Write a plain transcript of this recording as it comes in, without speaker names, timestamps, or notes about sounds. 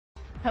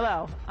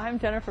Hello, I'm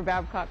Jennifer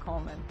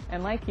Babcock-Holman,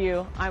 and like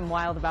you, I'm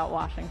wild about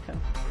Washington.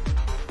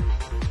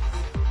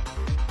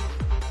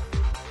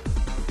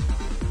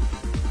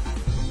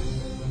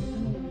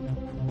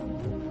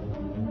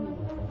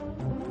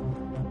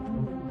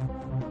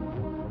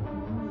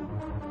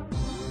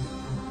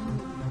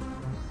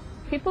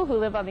 People who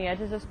live on the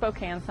edges of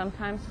Spokane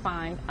sometimes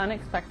find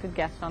unexpected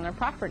guests on their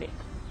property.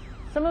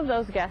 Some of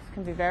those guests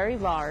can be very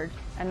large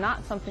and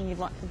not something you'd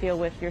want to deal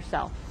with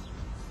yourself.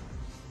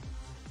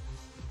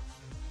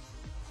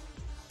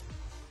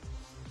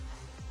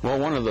 Well,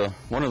 one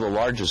of the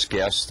largest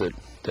guests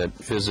that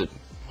visit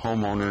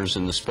homeowners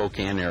in the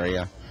Spokane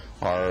area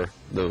are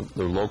the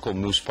local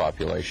moose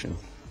population.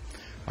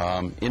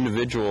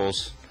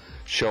 Individuals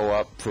show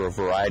up for a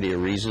variety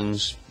of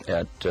reasons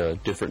at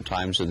different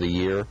times of the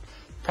year,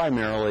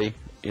 primarily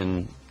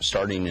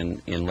starting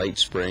in late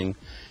spring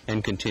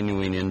and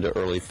continuing into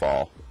early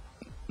fall.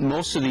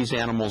 Most of these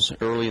animals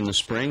early in the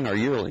spring are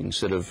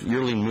yearlings,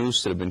 yearling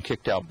moose that have been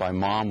kicked out by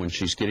mom when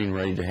she's getting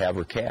ready to have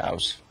her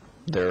calves.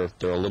 They're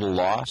a little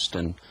lost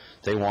and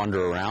they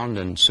wander around,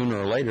 and sooner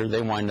or later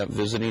they wind up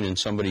visiting in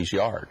somebody's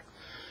yard.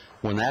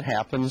 When that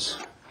happens,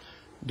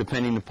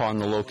 depending upon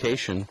the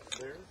location,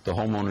 the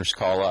homeowners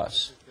call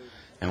us,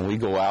 and we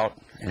go out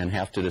and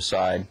have to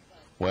decide,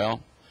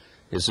 well,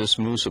 is this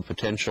moose a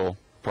potential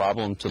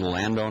problem to the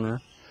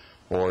landowner,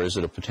 or is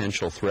it a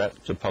potential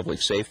threat to public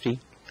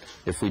safety?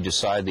 If we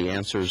decide the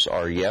answers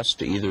are yes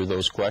to either of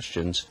those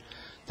questions,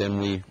 then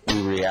we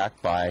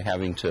react by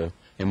having to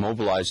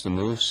immobilize the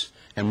moose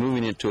and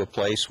moving it to a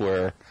place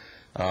where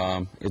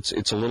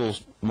it's a little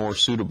more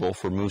suitable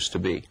for moose to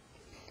be.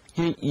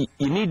 You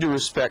need to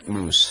respect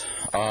moose.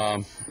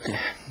 I've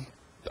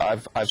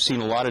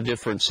seen a lot of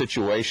different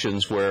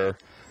situations where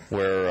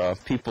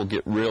people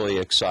get really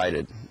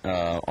excited,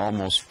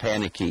 almost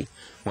panicky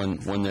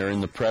when they're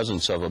in the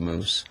presence of a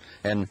moose,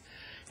 and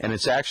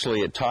it's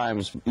actually at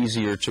times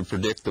easier to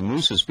predict the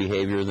moose's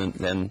behavior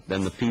than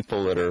the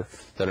people that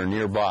are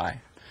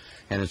nearby.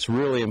 And it's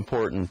really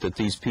important that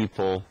these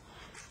people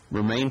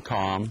remain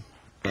calm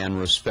and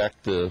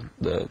respect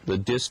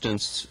the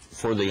distance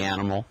for the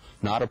animal,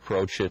 not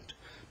approach it,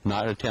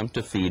 not attempt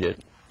to feed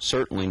it,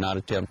 certainly not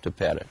attempt to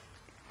pet it.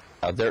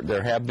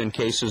 There have been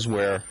cases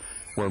where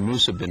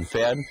moose have been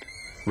fed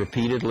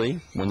repeatedly.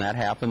 When that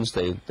happens,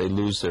 they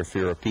lose their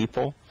fear of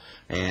people,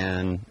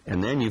 and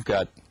then you've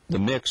got the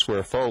mix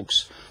where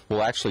folks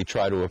will actually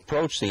try to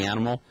approach the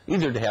animal,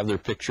 either to have their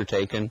picture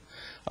taken,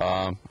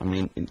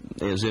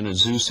 as in a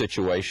zoo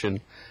situation,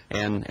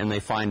 and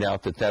they find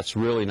out that that's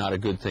really not a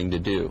good thing to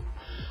do.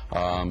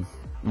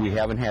 We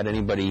haven't had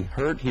anybody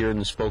hurt here in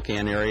the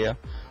Spokane area,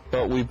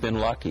 but we've been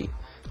lucky.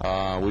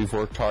 We've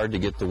worked hard to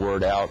get the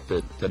word out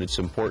that it's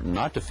important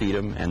not to feed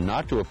them and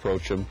not to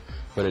approach them,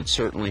 but it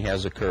certainly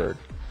has occurred.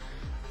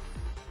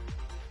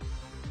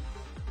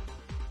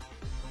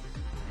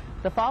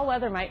 The fall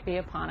weather might be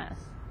upon us,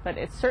 but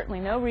it's certainly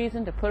no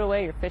reason to put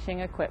away your fishing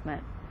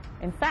equipment.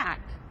 In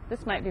fact,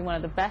 this might be one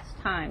of the best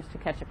times to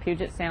catch a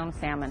Puget Sound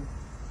salmon.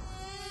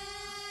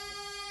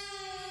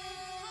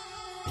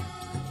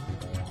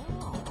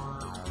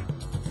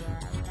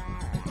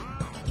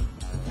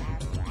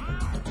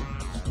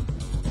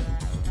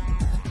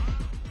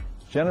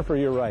 Jennifer,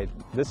 you're right.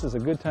 This is a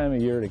good time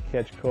of year to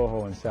catch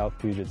coho in South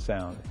Puget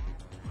Sound.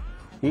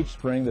 Each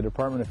spring, the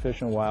Department of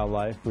Fish and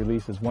Wildlife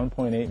releases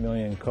 1.8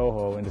 million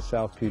coho into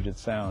South Puget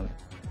Sound.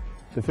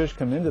 The fish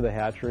come into the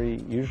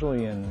hatchery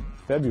usually in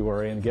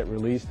February and get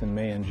released in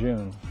May and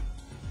June.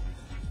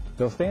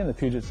 They'll stay in the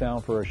Puget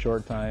Sound for a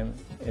short time,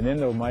 and then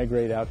they'll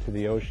migrate out to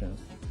the ocean.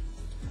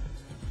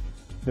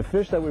 The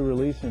fish that we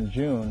release in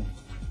June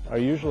are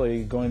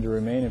usually going to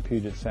remain in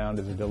Puget Sound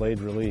as a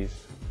delayed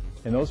release,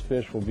 and those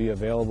fish will be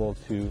available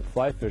to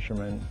fly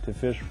fishermen to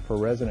fish for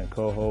resident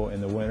coho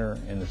in the winter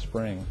and the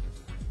spring.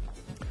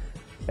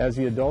 As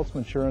the adults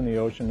mature in the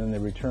ocean and they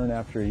return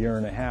after a year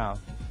and a half,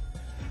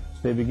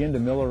 they begin to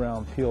mill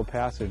around Peel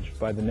Passage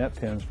by the net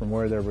pins from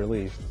where they're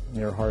released,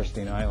 near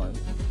Harstein Island.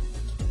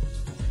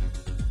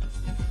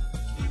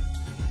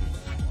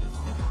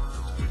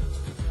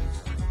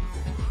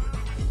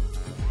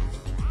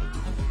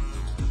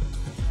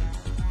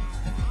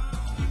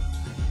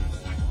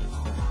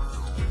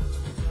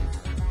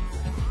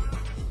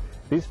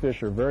 These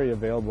fish are very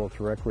available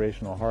to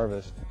recreational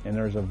harvest, and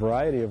there's a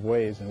variety of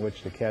ways in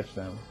which to catch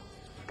them.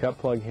 Cut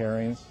plug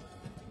herrings,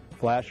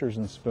 flashers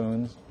and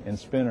spoons, and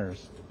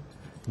spinners.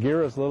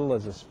 Gear as little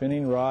as a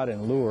spinning rod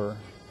and lure,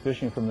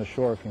 fishing from the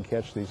shore can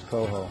catch these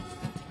coho.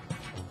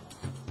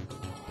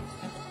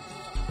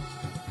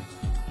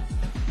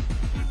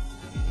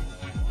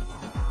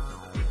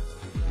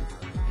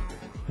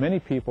 Many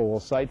people will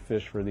sight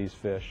fish for these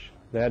fish.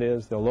 That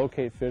is, they'll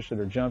locate fish that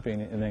are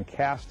jumping and then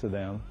cast to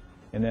them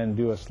and then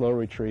do a slow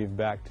retrieve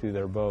back to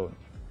their boat.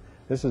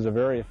 This is a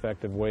very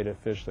effective way to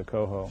fish the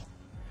coho.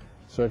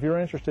 So if you're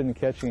interested in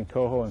catching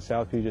coho in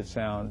South Puget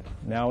Sound,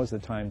 now is the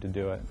time to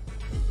do it.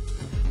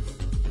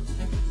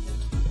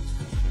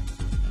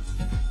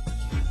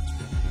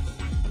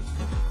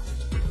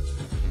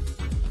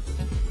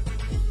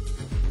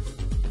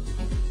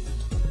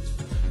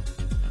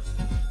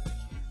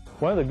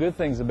 One of the good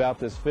things about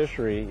this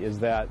fishery is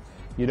that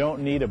you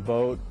don't need a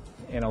boat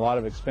and a lot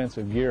of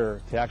expensive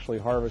gear to actually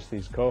harvest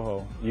these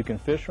coho. You can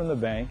fish from the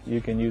bank, you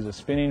can use a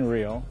spinning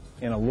reel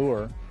and a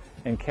lure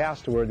and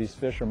cast to where these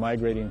fish are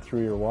migrating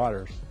through your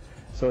waters.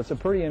 So it's a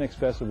pretty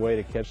inexpensive way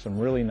to catch some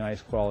really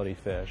nice quality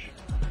fish.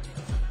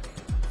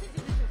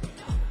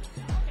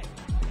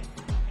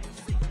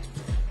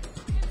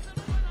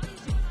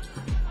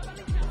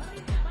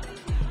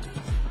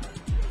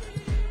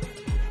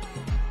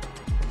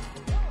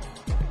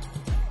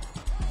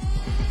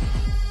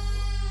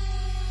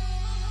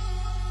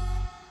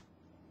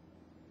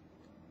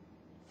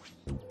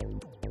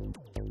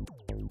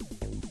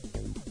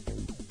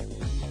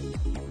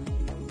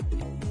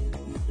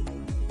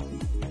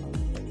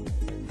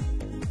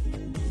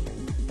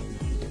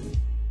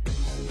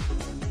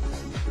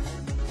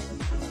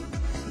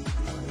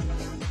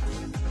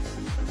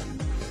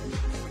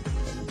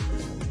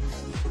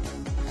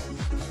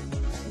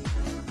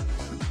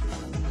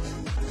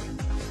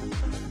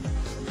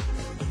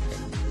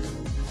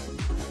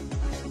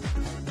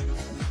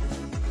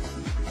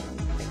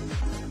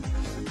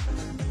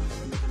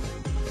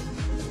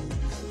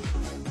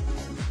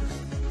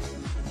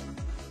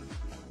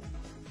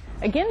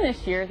 Again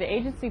this year, the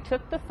agency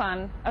took the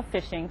fun of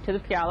fishing to the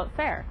Puyallup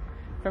Fair.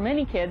 For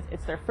many kids,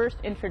 it's their first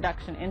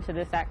introduction into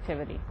this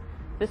activity.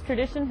 This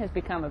tradition has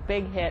become a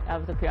big hit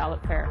of the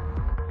Puyallup Fair.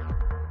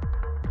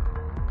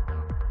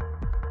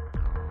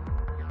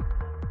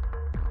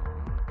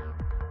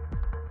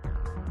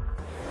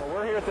 Well,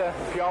 we're here at the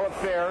Puyallup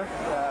Fair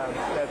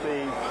at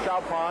the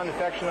trout pond,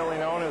 affectionately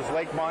known as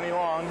Lake Bonnie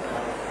Long,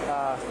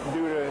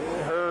 due to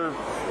her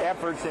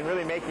efforts in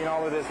really making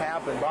all of this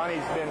happen.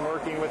 Bonnie's been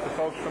working with the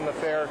folks from the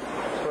fair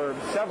for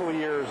several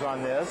years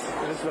on this.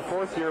 This is the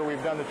 4th year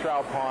we've done the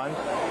trout pond.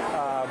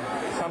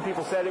 Some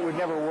people said it would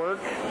never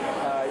work.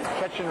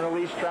 Catch and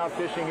release trout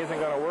fishing isn't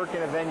going to work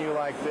in a venue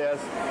like this.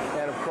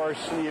 And of course,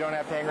 you don't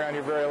have to hang around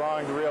here very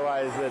long to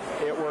realize that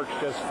it works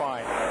just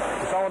fine.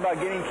 It's all about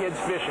getting kids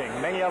fishing,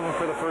 many of them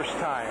for the first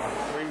time.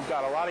 We've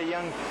got a lot of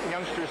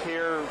youngsters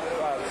here.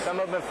 Some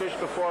of them have fished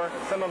before,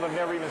 some of them have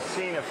never even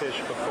seen a fish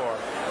before.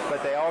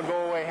 But they all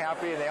go away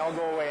happy and they all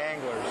go away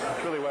anglers.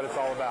 That's really what it's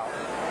all about.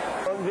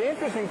 The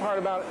interesting part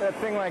about a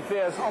thing like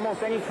this,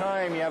 almost any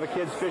time you have a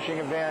kids fishing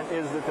event,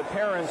 is that the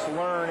parents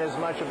learn as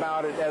much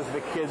about it as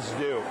the kids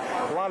do.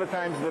 A lot of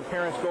times the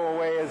parents go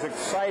away as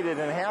excited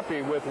and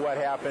happy with what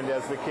happened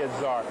as the kids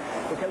are.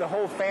 Because the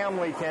whole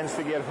family tends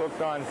to get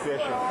hooked on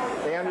fishing.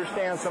 They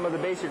understand some of the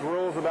basic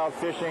rules about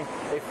fishing.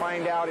 They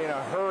find out in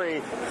a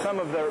hurry some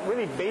of the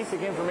really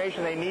basic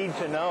information they need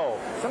to know.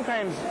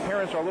 Sometimes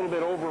parents are a little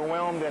bit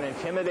overwhelmed and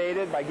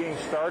intimidated by getting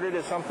started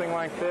at something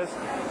like this.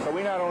 So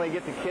we not only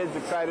get the kids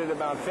excited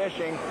about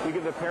fishing, we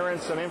give the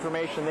parents some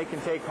information they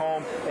can take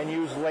home and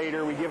use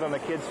later. We give them a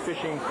kids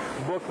fishing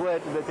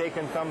booklet that they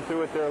can thumb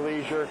through at their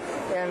leisure.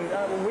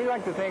 And we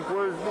like to think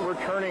we're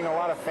turning a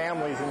lot of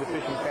families into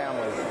fishing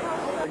families.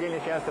 They're getting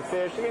a chance to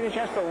fish, they're getting a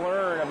chance to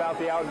learn about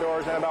the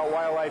outdoors and about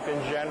wildlife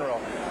in general.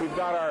 We've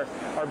got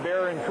our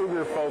bear and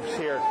cougar folks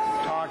here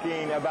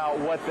talking about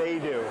what they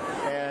do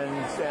and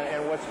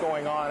what's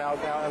going on out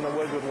in the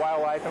woods with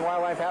wildlife and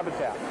wildlife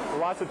habitat.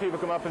 Lots of people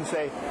come up and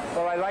say,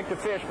 well, I like to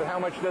fish, but how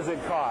much does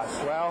it cost?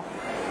 Well,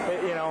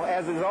 you know,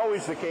 as is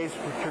always the case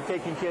for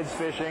taking kids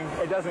fishing,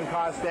 it doesn't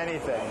cost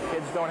anything.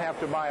 Kids don't have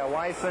to buy a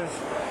license.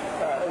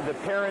 The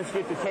parents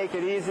get to take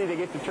it easy. They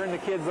get to turn the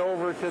kids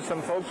over to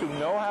some folks who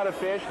know how to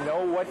fish,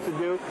 know what to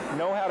do,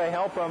 know how to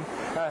help them.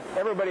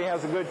 Everybody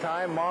has a good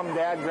time. Mom,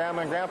 Dad,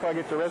 Grandma, and Grandpa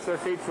get to rest their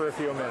feet for a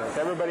few minutes.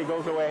 Everybody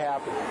goes away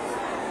happy.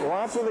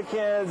 Lots of the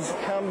kids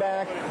come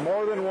back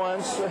more than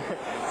once.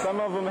 Some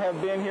of them have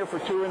been here for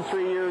 2 and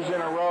 3 years in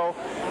a row,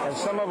 and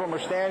some of them are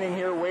standing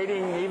here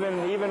waiting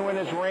even when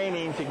it's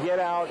raining to get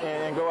out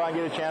and go out and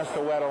get a chance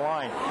to wet a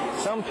line.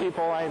 Some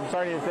people, I'm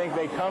starting to think,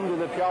 they come to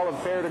the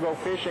Puyallup Fair to go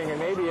fishing, and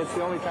maybe it's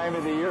the only time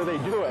of the year they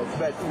do it,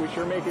 but we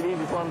sure make it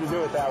easy for them to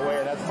do it that way,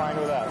 and that's fine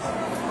with us.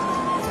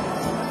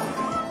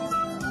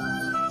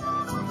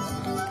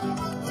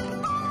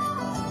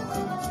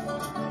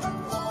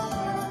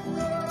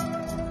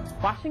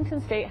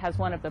 Washington State has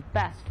one of the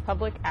best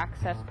public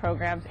access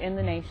programs in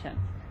the nation,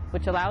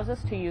 which allows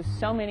us to use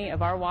so many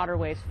of our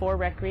waterways for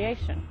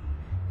recreation.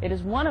 It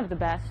is one of the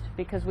best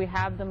because we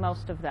have the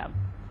most of them.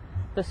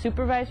 The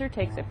supervisor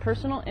takes a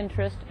personal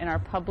interest in our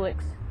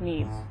public's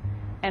needs,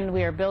 and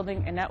we are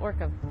building a network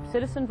of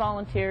citizen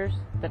volunteers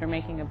that are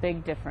making a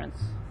big difference.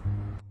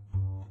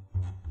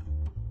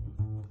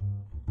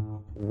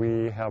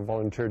 We have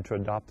volunteered to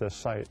adopt this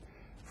site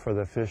for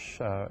the Fish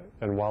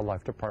and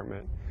Wildlife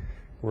Department.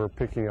 We're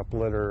picking up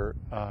litter,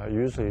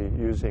 usually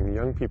using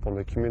young people in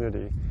the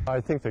community.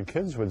 I think the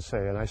kids would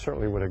say, and I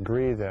certainly would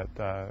agree, that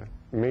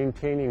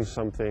maintaining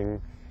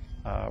something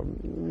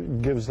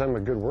gives them a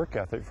good work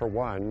ethic, for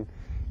one,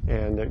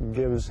 and it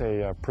gives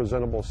a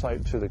presentable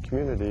site to the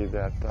community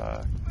that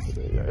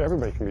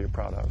everybody can be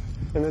proud of.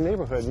 And the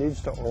neighborhood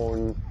needs to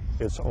own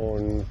its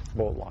own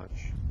boat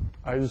launch.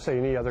 I would say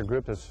any other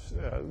group that's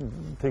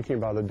thinking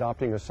about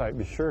adopting a site,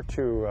 be sure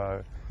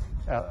to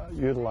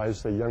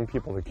utilize the young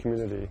people of the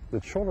community, the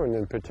children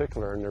in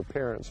particular and their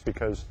parents,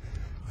 because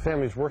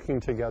families working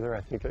together,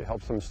 I think it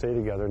helps them stay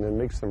together and it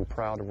makes them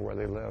proud of where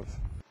they live.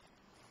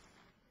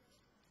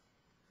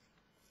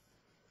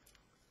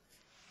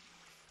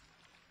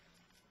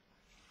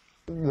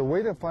 The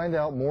way to find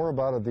out more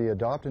about the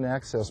Adopt and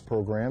Access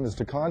program is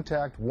to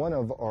contact one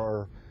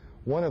of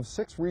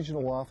 6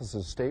 regional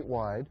offices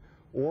statewide,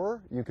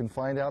 or you can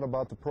find out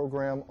about the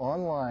program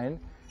online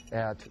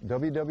at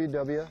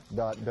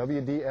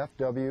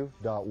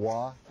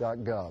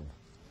www.wdfw.wa.gov.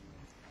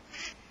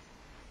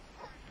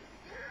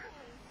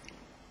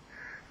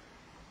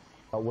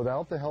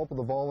 Without the help of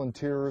the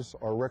volunteers,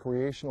 our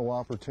recreational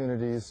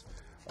opportunities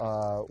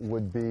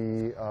would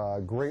be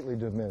greatly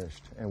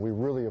diminished, and we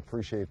really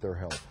appreciate their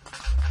help.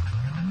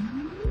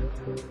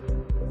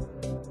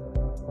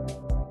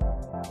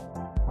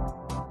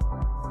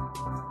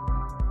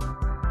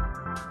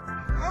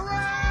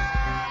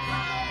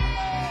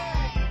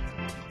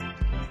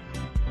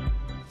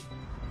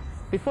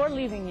 Before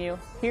leaving you,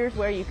 here's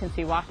where you can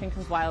see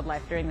Washington's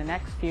wildlife during the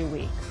next few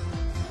weeks.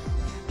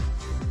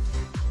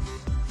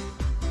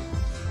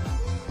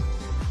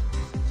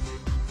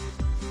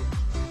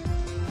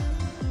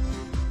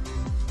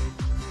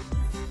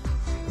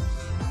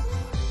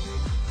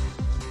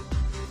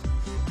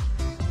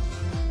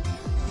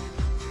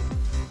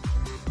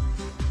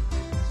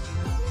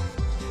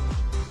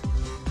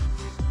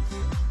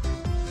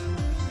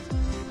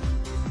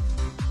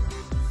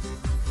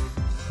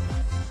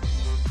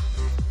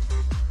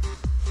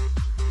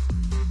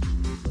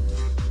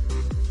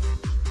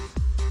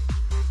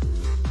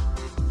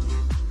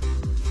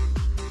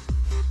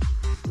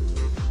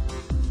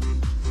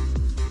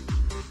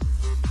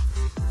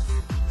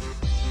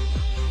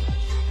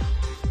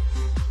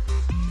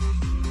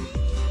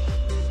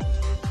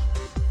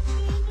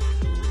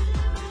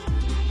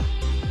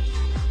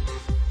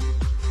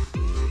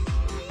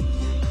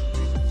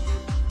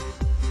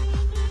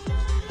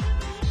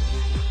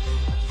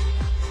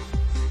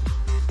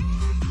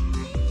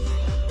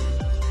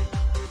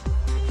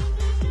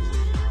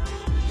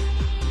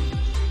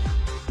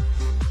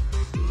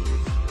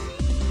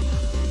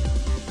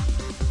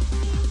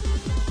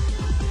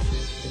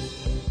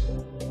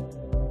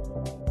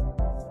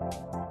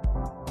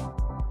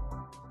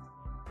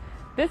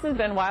 This has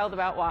been Wild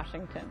About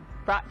Washington,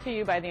 brought to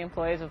you by the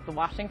employees of the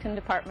Washington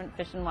Department of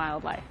Fish and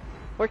Wildlife.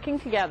 Working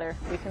together,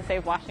 we can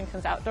save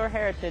Washington's outdoor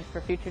heritage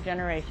for future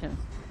generations.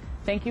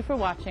 Thank you for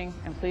watching,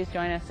 and please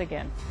join us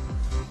again.